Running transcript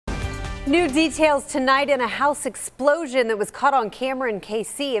New details tonight in a house explosion that was caught on camera in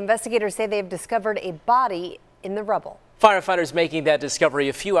KC. Investigators say they have discovered a body in the rubble. Firefighters making that discovery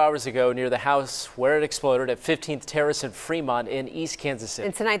a few hours ago near the house where it exploded at 15th Terrace in Fremont in East Kansas City.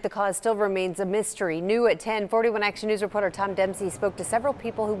 And tonight the cause still remains a mystery. New at 10, 41 Action News reporter Tom Dempsey spoke to several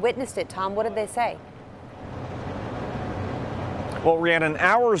people who witnessed it. Tom, what did they say? Well, Rhiannon,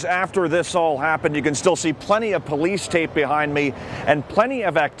 hours after this all happened, you can still see plenty of police tape behind me and plenty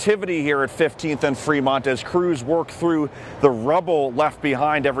of activity here at 15th and Fremont as crews work through the rubble left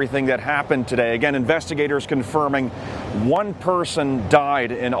behind everything that happened today. Again, investigators confirming one person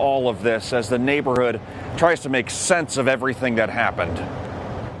died in all of this as the neighborhood tries to make sense of everything that happened.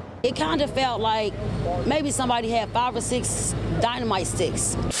 It kind of felt like maybe somebody had 5 or 6 dynamite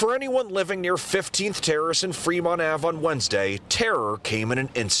sticks. For anyone living near 15th Terrace and Fremont Ave on Wednesday, terror came in an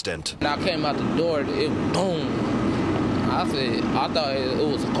instant. When I came out the door, it boom. I thought it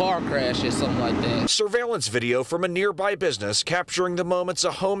was a car crash or something like that. Surveillance video from a nearby business capturing the moments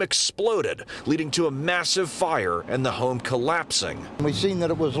a home exploded, leading to a massive fire and the home collapsing. We seen that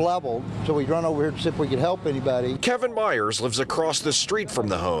it was leveled, so we run over here to see if we could help anybody. Kevin Myers lives across the street from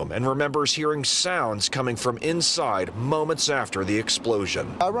the home and remembers hearing sounds coming from inside moments after the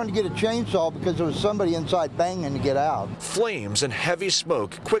explosion. I run to get a chainsaw because there was somebody inside banging to get out. Flames and heavy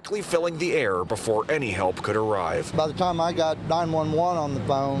smoke quickly filling the air before any help could arrive. By the time I got 911 on the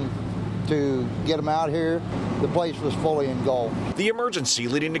phone to get them out here, the place was fully engulfed. The emergency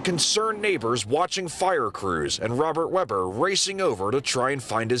leading to concerned neighbors watching fire crews and Robert Weber racing over to try and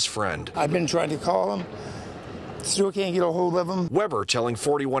find his friend. I've been trying to call him. Still can't get a hold of him. Weber telling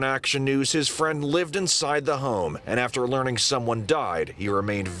 41 Action News his friend lived inside the home, and after learning someone died, he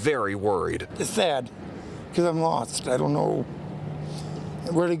remained very worried. It's sad because I'm lost. I don't know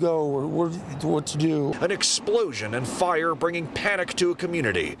where to go or what to do. An explosion and fire bringing panic to a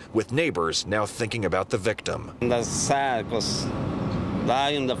community, with neighbors now thinking about the victim. That's sad because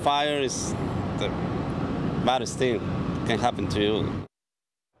dying in the fire is the baddest thing that can happen to you.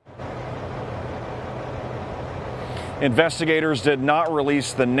 Investigators did not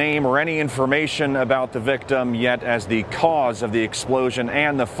release the name or any information about the victim yet, as the cause of the explosion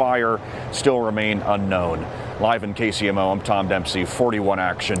and the fire still remain unknown. Live in KCMO, I'm Tom Dempsey, 41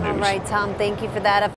 Action News. All right, Tom, thank you for that.